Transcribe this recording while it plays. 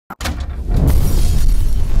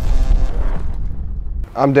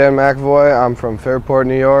I'm Dan McAvoy. I'm from Fairport,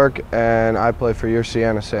 New York, and I play for your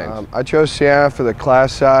Siena Saints. I chose Siena for the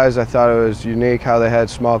class size. I thought it was unique how they had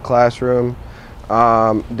small classroom.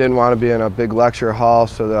 Didn't want to be in a big lecture hall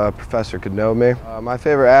so the professor could know me. My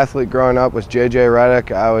favorite athlete growing up was J.J.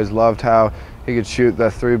 Redick. I always loved how he could shoot the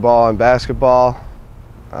 3-ball in basketball.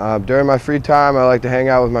 During my free time, I like to hang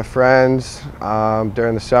out with my friends.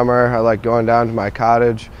 During the summer, I like going down to my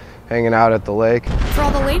cottage, hanging out at the lake. For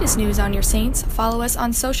all the latest news on your Saints, follow us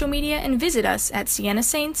on social media and visit us at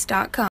sienasaints.com.